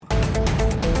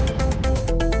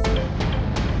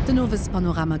Den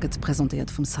Owes-Panorama gët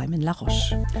präsentiert vum Simon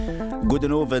Laroche.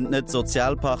 Guten Abend, net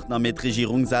Sozialpartner mit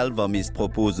Regierung selber mis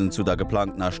Proposen zu der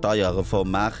geplanten Steuerreform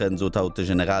machen, so taut der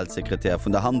Generalsekretär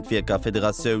von der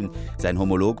Handwerkerföderation. Sein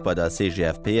Homolog bei der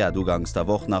CGFP hat ugangs der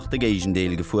Woche nach der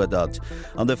Gegendeel gefordert.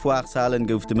 An der Foarsalen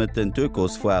goufte mit den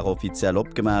Tökosfoar offiziell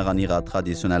opgemacht an ihrer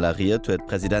traditioneller Riet huet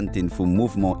Präsidentin vom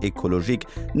Mouvement Écologique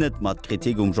net mat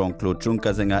Kritik Jean-Claude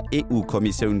Juncker senger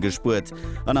EU-Kommission gespurt.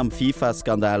 An am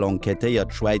FIFA-Skandal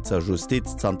enquêtéiert Schweizer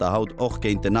Justiz zan der Haut och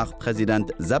géint den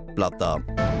Nachpräsident Sepp Blatter.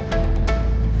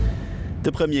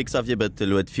 De Premier Xavier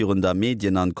Bettel huet virun der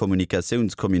Medien- an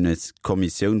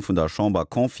Kommunikationskommission vun der Chambre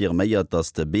konfirméiert,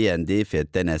 dats de BND fir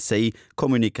d'NSA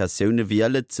Kommunikationune wie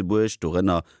Lettzeburg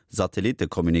dorënner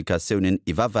Satellitekommunikationen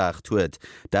iwwerwert huet.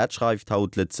 Dat schreift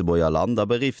haut Lettzeburger Land a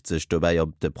berieft sech dobäi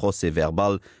op de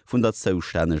Procès-verbal vun der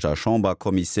zoustäneger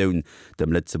Chamberkommissionun.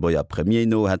 Dem Lettzeburger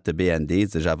Premierno hat de BND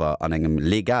sech awer an engem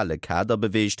legale Kader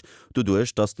beweescht,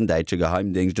 dodurch dats den Deitsche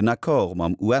Geheimdienst den Akkor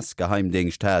am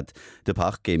US-Geheimdienst hat. De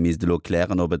Parquet mis de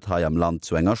klären, ob et hai am Land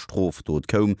zu enger Stroftot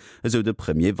kom, eso de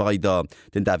Premier weiter.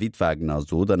 Den David Wagner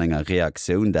so an enger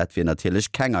Reaktion, dat wir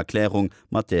natürlich keng Erklärung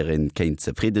mat derin kein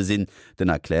zufriede sinn. Den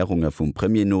Erklärunge vum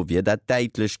Premierno wie dat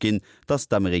deitlich ginn, dass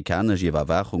d'amerikanische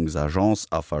Überwachungsagenz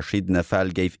a verschiedene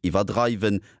Fäll geif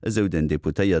iwwerdreiwen, eso den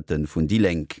Deputéierten vun Die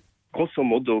Lenk. Grosso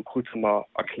modo Krutmer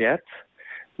erklärt,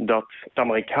 dat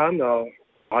d'Amerikaner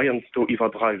Bayerns do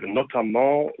iwwerdreiwen,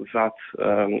 notamment wat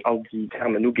all die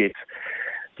Termen nu geht.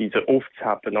 Diese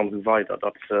Ofzappen und so weiter,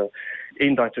 dass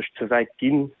eindeutig zu weit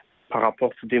ging, par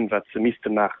rapport zu dem, was sie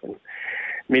müssten machen.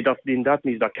 Aber dass die das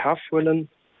nicht der Kauf wollen,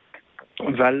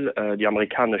 weil die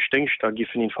amerikanischen Denkster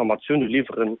geben Informationen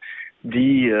liefern,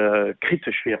 die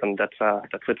kritisch wären, das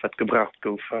wird was gebracht,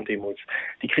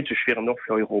 die kritisch wären noch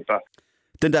für Europa.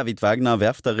 Den David Wagner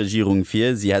werft der Regierung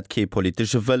fir, sie hat ke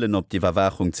politische Wëllen op die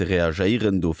Verwachung zu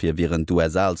reagieren, dofir wären du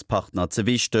als Partner ze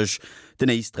wichtech. Den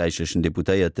österreichischen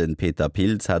Deputierten Peter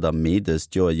Pilz hat am Mai des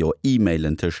Jahr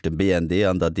E-Mailen tech dem BND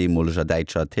an der demolscher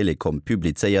Deutscher Telekom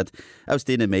publizeiert, aus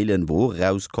denen Mailen wo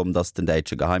rauskommt, dass den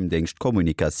Deutsche Geheimdienst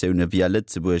Kommunikationen via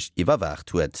Lützeburg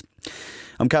iwwerwacht huet.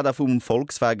 Am Kader vum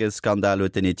Volkswagen-Skandal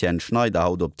huet den Etienne Schneider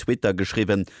haut op Twitter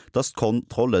geschrieben, dass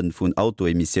Kontrollen vun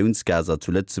Autoemissionsgaser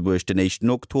zu Lützeburg den 1.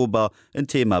 Oktober ein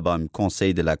Thema beim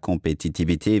Conseil de la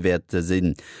Compétitivité werte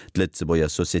sinn. Die Lützeburger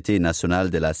Société Nationale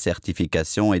de la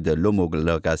Certification et de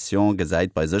l'Homologation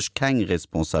gesäit bei sech keng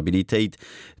Responsabilitéit.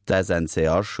 Das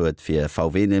NCH huet fir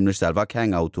VW nämlich selber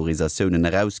keng Autorisationen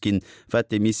herausginn,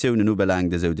 wat d'Emissionen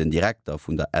ubelangt, so den Direktor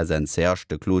vun der SNCH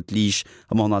de Claude Lich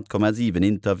am 100,7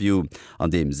 Interview.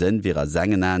 An dem Sinn wie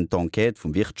sengen an d'Enquête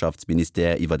vum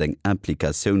Wirtschaftsminister iwwer deng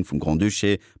Implikationun vum Grand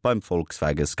Duché beim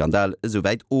Volkswagen-Skandal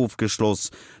soweit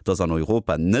aufgeschloss, dats an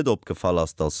Europa net opgefallen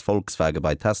ass, dass Volkswagen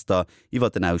bei Tester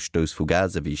iwwer den Ausstoß vu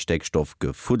Gase wie Steckstoff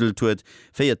gefudelt huet,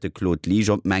 feierte Claude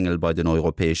Lich op Mängel bei den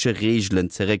europäesche Regeln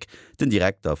zerek, den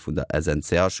Direktor vun der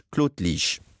SNCH Claude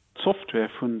Lich. Software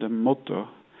vun dem Motor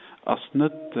ass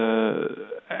net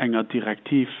enger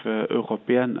Direktiv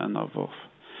Europäen ënnerworf.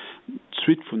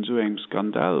 Zwiit vun so engem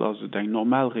Skandal, also eng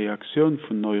Normalreaktion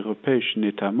vun europäesschen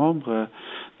Etats-Membre,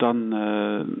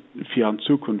 dann fir an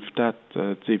Zukunft dat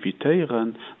zu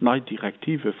evitéieren, nei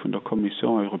Direktive vun der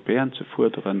Kommission Europäen zu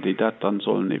fordern, die dat dann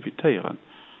sollen evitéieren.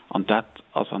 Und dat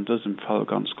ass an diesem Fall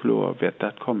ganz klar wird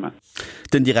dat kommen.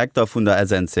 Den Direktor vun der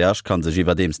SNCH kann sich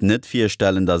iwwerdems net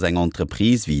firstellen, dass eng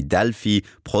Entreprise wie Delphi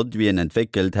Produien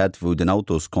entwickelt hat, wo den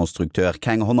Autoskonstrukteur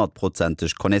keng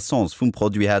 100%ig Connaissance vum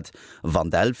Produit hat. Wann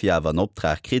Delphi awer en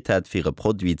Optrag krit hat, fir e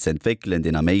Produit zu entwickeln,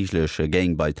 den méiglesche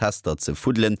Gang bei Tester zu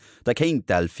fuddeln, da kennt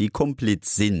Delphi komplett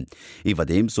Sinn.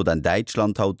 Iwwerdem so den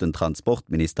Deutschland haut den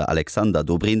Transportminister Alexander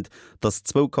Dobrindt, dass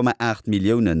 2,8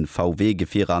 Millionen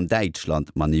VW-Gefähre an Deutschland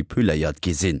manipuléiert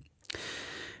gesinn.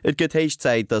 Et gëtt héich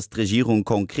Zäit, dass d'Regierung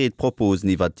konkret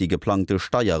Proposen iwwer die geplante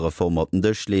Steuerreform op den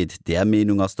Dëch lädt. Der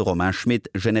Meinung ass der Romain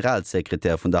Schmidt,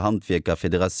 Generalsekretär vun der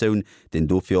Handwerkerföderation, den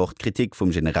dofir auch Kritik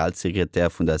vum Generalsekretär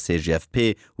vun der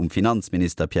CGFP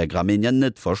Finanzminister Pierre Gramegna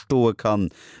net verstoe kann.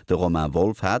 Der Romain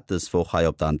Wolf hat es vorher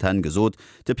op der Antenne gesot,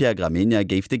 de Pierre Gramegna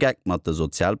geif de Gag mat de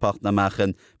Sozialpartner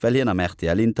machen, weil er am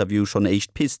RTL-Interview schon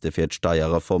echt Piste fir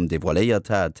d'Steuerreform devoiléiert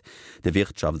hat. De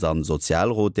Wirtschafts- an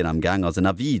Sozialrat den am Gang as en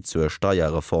Avis zur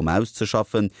Steuerreform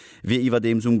auszuschaffen, wie iwwer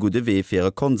dem zum gute Weh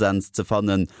fir Konsens zu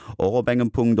fannen, or op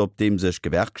engem Punkt, op dem sech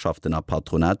Gewerkschaften a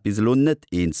Patronat biselo net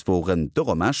eens woren, de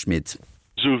Romain Schmidt.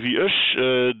 So wie ich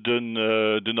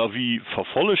den Avis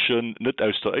verfolgen, nicht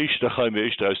aus der ersten Reihe, mehr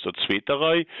aus der zweiten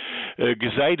Reihe,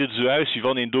 geseidet so aus, wie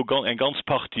wenn ein ganz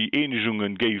Party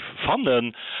Einigungen gave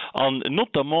fanden, an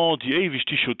notamment die ewige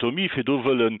Dichotomie für do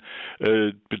wollen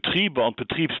Betriebe und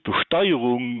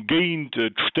Betriebsbesteuerung gehend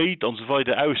State und so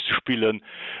weiter auszuspielen,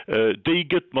 die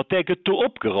geht mit der geht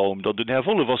abgeraumt. Und den Herr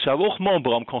Wolle was ja auch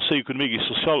Member am Conseil économique et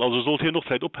social, also sollte hier noch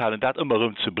vielleicht abhalten, das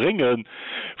immer zu bringen,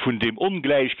 von dem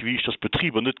Ungleichgewicht, das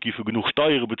Betriebe nicht genug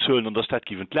Steuern bezahlen und das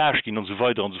Lasch gehen und so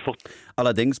weiter und so fort.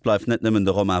 Allerdings bleibt nicht nur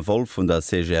der Romain Wolf von der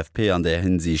CGFP an der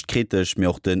Hinsicht kritisch, mir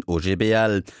auch den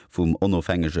OGBL vom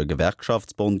unabhängigen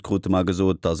Gewerkschaftsbund gut mal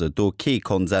gesagt, dass es da kein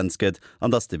Konsens gibt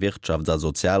und dass die Wirtschafts- und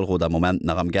Sozialrat am Moment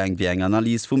nach am Gang wie eine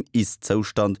Analyse vom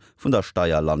Ist-Zustand von der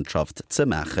Steuerlandschaft zu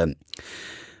machen.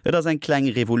 Et ass eng kleng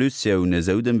Revolutionioun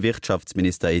so dem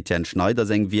Wirtschaftsminister Etienne Schneider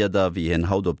seng wieder wie en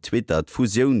Haut op Twitter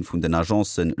d'Fusioun vun den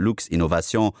Agenzen Lux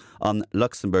Innovation an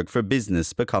Luxemburg for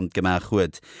Business bekannt gemach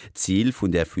huet. Ziel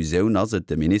vun der Fusioun ass et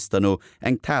de Minister no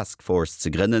eng Taskforce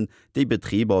ze grënnen, déi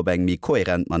Betrieber op eng mi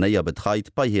kohärent manéier betreit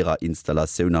bei hireer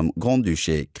Installationun am Grand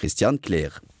Duché. Christian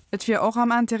Clair. Et fir auch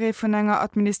am Interesse vun enger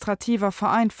administrativer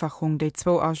Vereinfachung déi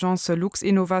 2 Agence Lux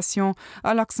Innovation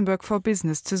a Luxemburg for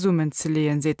Business ze summen ze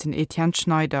lehen, seten Etienne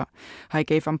Schneider. Hei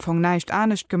géif am Fong neicht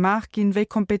anecht gemach ginn, wéi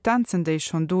Kompetenzen déi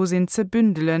schon do sinn ze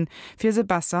bündelen, fir se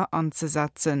besser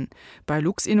anzusetzen. Bei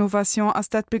Lux Innovation ass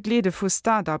dat Beglede vu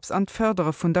Startups an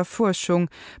d'Fördere vun der Forschung.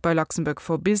 Bei Luxemburg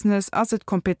for Business ass et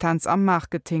Kompetenz am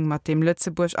Marketing, mat dem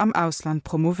Lützeburg am Ausland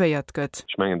promovéiert gëtt.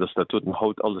 Ich meine, dass der toten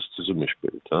Haut alles zu Summe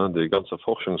spielt. De ganze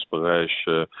Forschungsbereich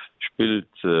spielt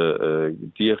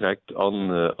direkt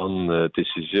an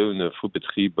Decisionen vu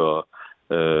Betrieber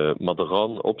mat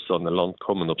daran, ob sie an ein Land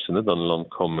kommen, ob sie nicht an ein Land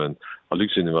kommen.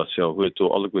 Lux Innovation huet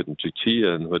alle guten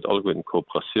Tutien, huet alle guten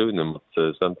Kooperationen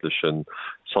mit sämtlichen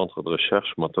Centre de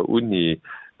Recherche, mit der Uni.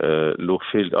 Lo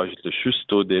fehlt eigentlich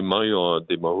justo de Meier,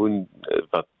 de ma hun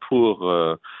wat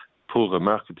pure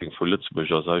Marketing von Lützeburg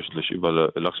als eigentlich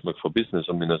über Luxemburg for Business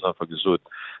und mir einfach gesagt,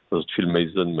 dass es viel mehr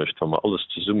Sinn möchte, wenn man alles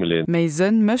zusammen lehnen. Mehr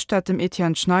Sinn möchte hat dem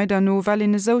Etienne Schneider nur, weil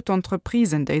in so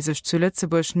Entreprisen, die sich zu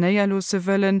Lützeburg näher lassen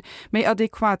wollen, mehr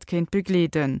adäquat können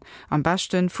begleiten. Am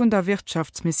besten von der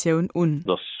Wirtschaftsmission un.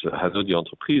 Das hat so die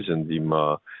Entreprisen, die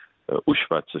man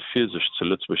ausschwätzen, für sich zu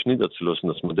Lützeburg niederzulassen,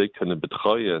 dass man die können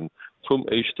betreuen, vom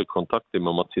ersten Kontakt, den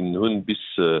man mit ihnen haben,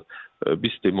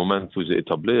 bis dem Moment, wo sie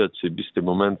etabliert sind, bis dem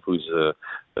Moment, wo sie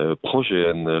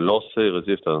Projekte lancieren,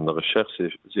 sie an der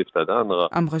Recherche, sie an anderen.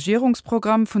 Am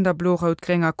Regierungsprogramm von der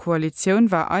Blau-Rot-Gringer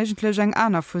Koalition war eigentlich eine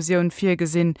andere Fusion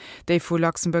vorgesehen, die von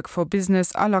Luxemburg for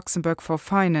Business a Luxemburg for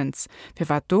Finance. Für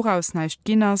was daraus nicht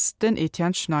Ginas, den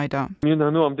Etienne Schneider. Wir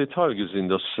haben nur am Detail gesehen,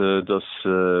 dass es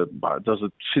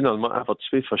final einfach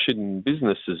 2 verschiedene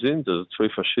Businesses sind, dass es 2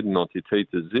 verschiedene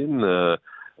Entitäten sind.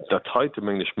 Dat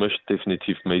heitemenglisch mëcht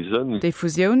definitiv méi sinn. Die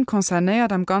Fusion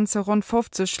konzernéiert am ganze rund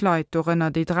 50 Leiit, dorënner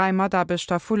die 3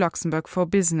 Madabeter vu Luxemburg for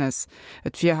Business.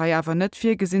 Et fir ha awer net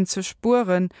fir gesinn ze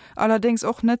spuren, allerdings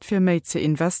och net fir méi ze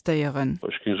investieren.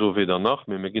 Ich gin so weder nach,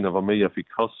 mir ginn awer méi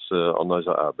effikaz an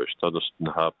eiser Erbecht, dat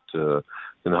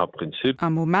den Hauptprinzip.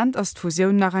 Am Moment ass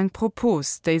d'Fusion nach eng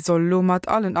Propos, déi soll lo mat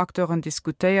allen Akteuren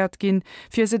diskutéiert ginn,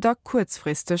 fir se da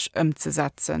kurzfristig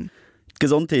ëmzusetzen.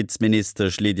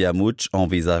 Gesundheitsminister Lydia Mutsch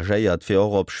envisagéiert fir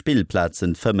Europa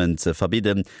Spielplatzen Fëmmen ze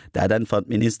verbieden, dat denfert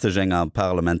Ministergänger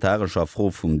parlamentarischer Fro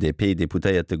vum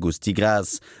DP-Deputéierte Gusti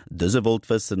Gras. Dëse wollt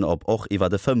wëssen, ob och iwwer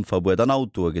de 5 Verbot an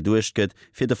Auto gedurcht gëtt,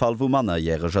 fir de Fall wo Manner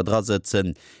jähreger dra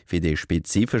sitzen. Fir de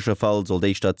spezifische Fall soll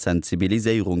déi Stadt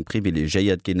Sensibiliséierung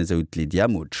privilegéiert ginne so Lydia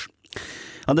Mutsch.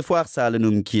 An de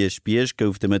Foarsalen Kirchbierg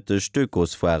gouf de mit de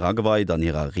Stökosfoer ageweit an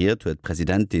hierariert huet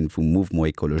Präsidentin vum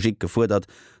Mouvement Ökologik gefordert,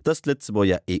 dat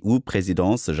Lützeburger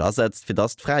EU-Präsident sech ersetzt fir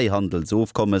dat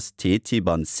Freihandelsofkommes TTIP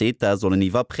an CETA sollen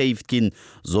iwwerpréft ginn,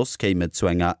 sos käme zu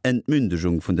enger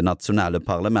Entmündegung vun de nationale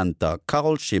Parlamenter.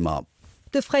 Carol Schimmer.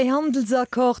 De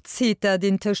Freihandelsakkord CETA,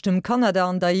 den tëcht dem Kanada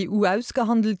an der EU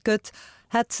ausgehandelt gëtt,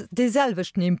 hat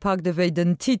deselwechten Impact ewéi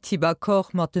den TTIP-Akkor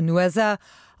mat den USA,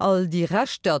 all die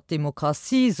Rechte,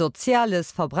 Demokratie,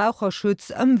 Soziales,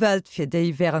 Verbraucherschutz, Umwelt, fir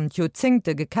déi während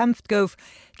Jozingte gekämpft gouf,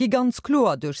 gi ganz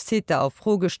klar durch CETA auf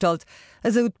Frogestalt,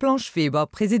 eso Blanche Weber,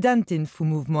 Präsidentin vum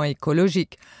Mouvement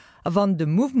Ökologik. Wann de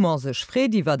Mouvement sech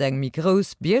frediwer eng mi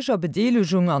gros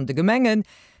Biergerbedeelechung an de Gemengen,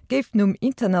 géft um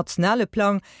internationale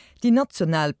Plan die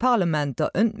Nationalparlamenter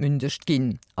entmündecht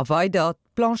ginn. Erweitert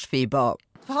Blanche Weber.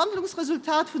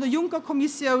 Verhandlungsresultat von der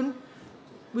Juncker-Kommission,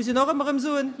 wo sie noch immer im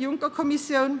so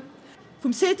Juncker-Kommission,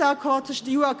 vom CETA-Akkord zwischen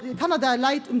die EU und Kanada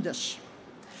leid dich.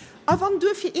 Aber wenn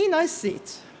du für ihn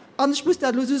seht, und ich muss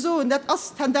das so, und das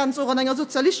ist Tendenz auch an einer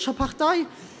sozialistischen Partei,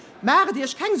 mache dir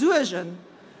keine Sorgen,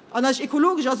 an als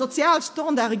ekologischer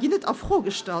Sozialstandard gi net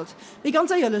afrogestalt. Wie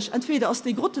ganz ehrlich, entweder aus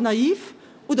de Grotte naiv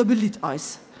oder belit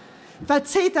eis. Weil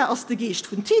CETA aus de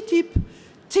Geest vun TTIP,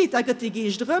 CETA gëtt de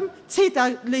Geest drum,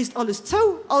 CETA lest alles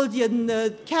zou, all die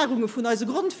Kehrungen vun eise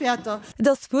Grundfährter.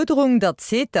 Das Forderung der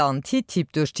CETA an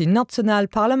TTIP durch die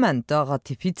Nationalparlamenter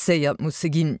ratifizeiert musssse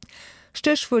ginn.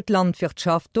 Stichwort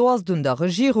Landwirtschaft doas dun der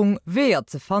Regierung wer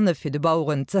ze fanne fir de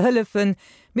Bauern ze hëllefen,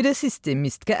 mit de System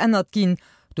ist geändert ginn,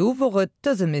 do woret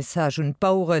dëse Message und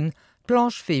Bauern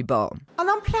Blanche Feber. An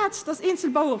am Platz das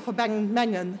Einzelbauerverbängen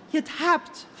mengen hiet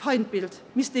hebt Feindbild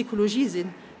mis Ökologie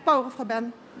sinn.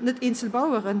 Bauerverbänden net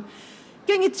Einzelbauern.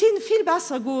 Gänge ziehen viel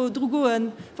besser go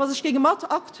drogoen, was sich gegen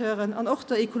Marktakteuren an auch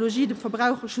der Ökologie den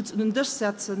Verbraucherschutz und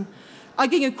durchsetzen.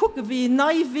 Ginge gucke wie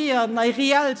nei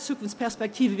real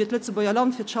Zukunftsperspektive wird Lützebauer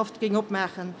Landwirtschaft ging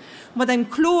opmachen, mat einen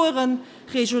chloren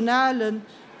regionalen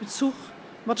Bezug,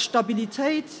 mat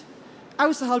Stabilität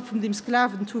außerhalb von dem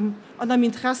Sklaventum an am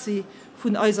Interesse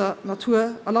vun eiser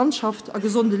Natur a Landschaft a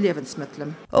gesunde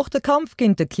Lebensmittel. Auch der Kampf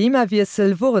gegen den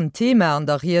Klimawirsel war ein Thema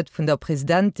anderiert von der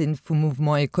Präsidentin vom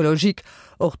Mouvement Ökologik.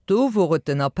 Auch do wurde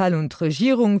den Appell und die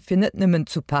Regierung für nicht nimmen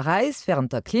zu Paris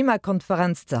während der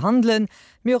Klimakonferenz zu handeln,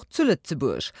 mir auch zu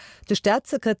Lützeburg. Der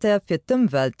Staatssekretär für die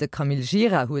Umwelt, Camille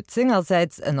Gira, hat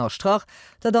seinerseits erstrach,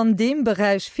 dass an dem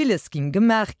Bereich vieles ging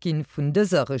gemerkt ging von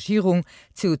dieser Regierung.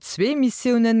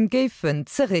 CO2-Emissionen geben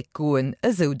zurückgehen,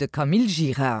 so der Camille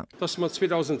Gira.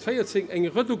 2014 eng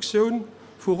Reduktion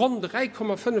vu rund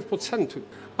 3,5%.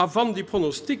 A wann die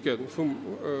Pronostiken vom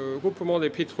Groupement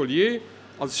des Petroliers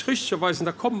als richweisen,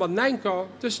 da kommt man Nenker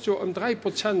um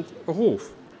 3% hoch.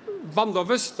 Wann der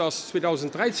wisst, dass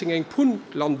 2013 eng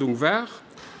Punktlandung war,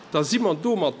 da si man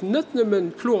do mat net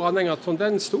nimmen Chlor an enger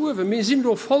Tendenz der Uwe, mir sind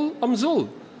doch voll am Soll.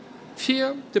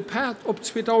 4 de Perd op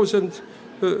 2030.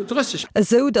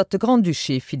 So dat de Grand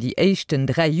Duché fir die échten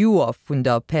 3 Joer vun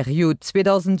der Periode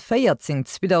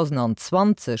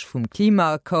 2014-2020 vum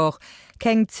Klimaakkoord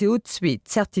keng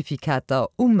CO2-Zertifikater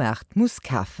ummerkt muss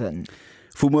kafen.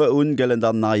 Fummer ungëllen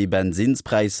an nei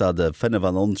Benzinspreiser de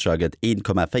 95 gët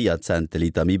 1,4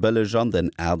 Centiliter mi bëlleg an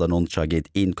den Ädernonscher geht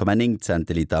 1,9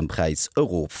 Centiliter am Preis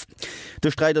Eurof.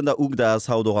 De Streit an der UGDAs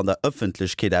haut an der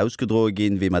Öffentlichkeit ausgedroe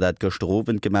gin, wie man dat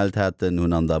gestrowen gemeldt hätten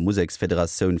hun an der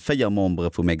Musiksföderation 4 Membre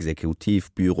vum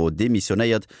Exekutivbüro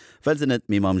demissionéiert, weil se net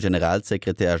mé am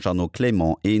Generalsekretär Jean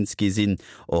Clément eens gesinn.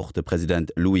 Och de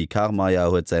Präsident Louis Carmeier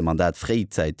huet sein Mandat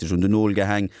freizeitig und den Null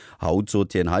gehäng. Haut so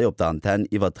tien hai op der Antenne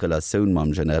iwwer d Relationun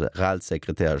am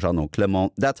Generalsekretär Jean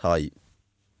Clément dat hai.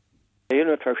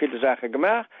 Net verschiedene Sache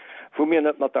gemacht, wo mir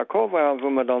net mat d'accord waren, wo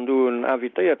man dann doen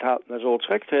invitéiert hat so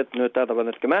zurücktreten, net dat aber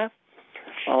net gemacht.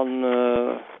 An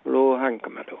lo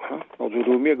hanke me also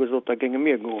du mir gesot, da ginge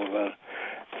mir go, weil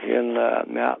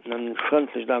mir hat einen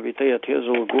freundlich invitiert hier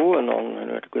so go an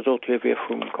gesot wie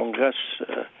vum Kongress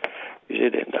wie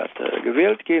se den dat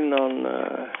gewählt gin an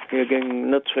hier ging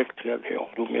net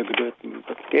du mir gedeten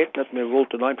dat geht net mir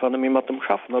wollte einfach mat dem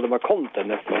schaffen oder man konnte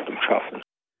net mat dem schaffen.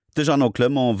 De Jean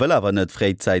Clément will awer net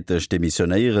freizeitig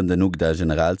demissionéieren den UGDA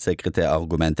Generalsekretär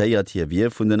argumentéiert hier wie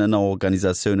vun den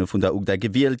Organisationune vun der UGDA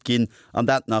gewählt gin an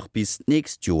dat nach bis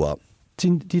nächst Joer.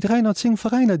 Die 310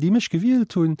 Vereine, die mich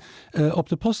gewählt hun op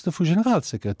de Poste vu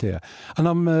Generalsekretär.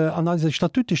 An als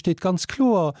Statute steht ganz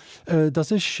klar, dass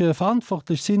ich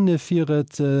verantwortlich sinne fir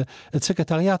het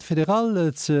Sekretariat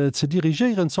Föderal zu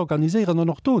dirigieren, zu organisieren und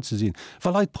noch do zu sinn.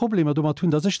 Verleit Probleme do tun,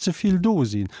 dass ich zuviel do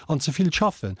sinn an zuviel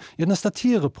schaffen. Ja, das dat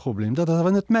Problem, dat aber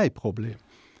net mei Problem.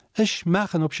 Ich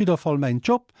mache op schieder Fall mein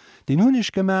Job, den hun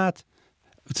ich gemerk,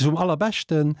 zum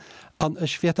allerbesten an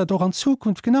ich werde doch an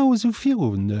Zukunft genauso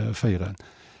Fiun feieren.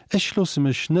 Ich schlosse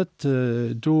mich net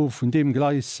do von dem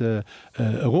Gleis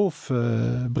Rof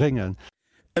bringen.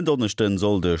 En Donnerchten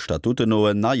soll de Statute no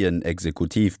en neien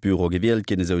Exekutivbüro gewählt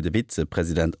gene so de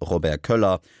Vizepräsident Robert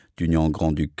Köller, d'Union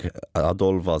Grand Duc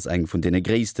Adolphe was eng vun de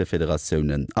gréste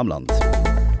Föderationen am Land.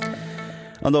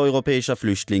 An der europäescher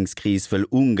Flüchtlingskrise will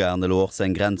Ungarn loch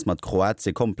sein Grenz mat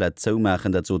Kroatie komplett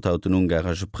zoumachen, dazu taut den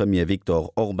ungarische Premier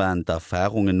Viktor Orbán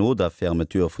d'Erfahrungen oder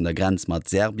Fermetur vun der Grenz mat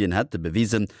Serbien hätte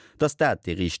bewiesen, dass dat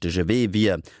die richtige Weh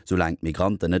wie. Solange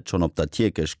Migranten net schon op der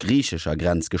türkisch-griechischer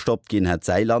Grenz gestoppt gin, hat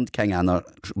Seiland keng einer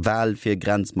Wahl fir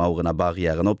Grenzmauren a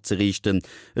Barrieren opzerichten,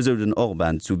 so den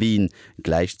Orbán zu Wien.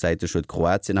 Gleichzeitig huet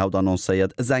Kroatien haut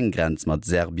annoncéiert, sein Grenz mat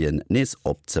Serbien nes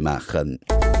opzemachen.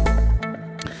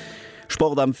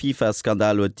 Sport am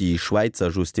FIFA-Skandal huet die Schweizer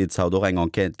Justiz haut eng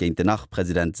Enquete géint den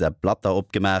Nachpräsident Sepp Blatter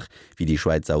opgemach, wie die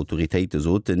Schweizer Autoritéite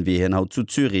soten, wie hin haut zu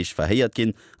Zürich verhéiert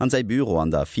ginn, an sei Büro an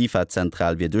der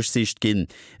FIFA-Zentral wie durchsicht ginn.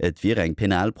 Et wie eng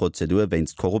Penalprozedur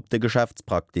wennst korrupte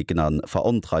Geschäftspraktiken an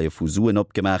Verontreie Fusuen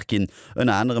opgemach ginn,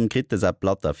 ënner anderem kritte Sepp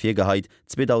Blatter Virgeheit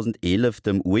 2011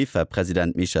 dem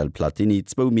UEFA-Präsident Michel Platini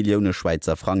 2 Millioune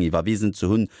Schweizer Frank iwwerwiesen zu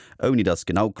hunn, oni das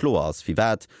genau klo ass wie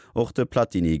wat, och de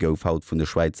Platini gouf haut vun de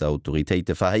Schweizer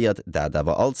Autoritéite verhéiert, dat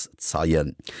awer als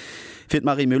Zeien. Fir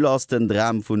Marie Müller ass den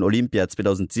Dram vun Olympia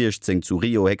 2016 zu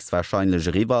Rio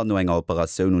hexscheinlege River no enger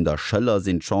Operationun und der Schëller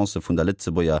sinn Chance vun der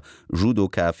Litzeboier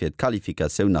Judoka fir d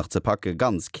Qualifikationun nach ze packe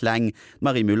ganz kleng.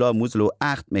 Marie Müller musslo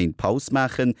 8 Main Paus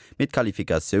machen, mit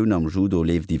Qualifikationun am Judo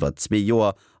leef iwwer 2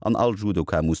 Joer, an all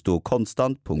Judoka muss do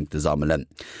konstant Punkte sammeln.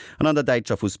 An der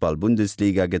Deitscher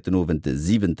Fußball-Bundesliga gëtt den owen de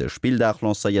 7. Spieldach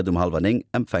lanceiert halb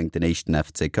empfängt den echten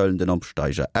FC Köln den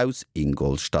Opsteiger aus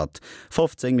Ingolstadt.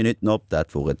 15 Minuten op,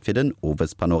 dat woret fir den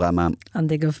Owes-Panorama. An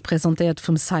de gouf präsentiert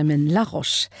vum Simon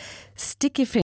Laroche. Sticky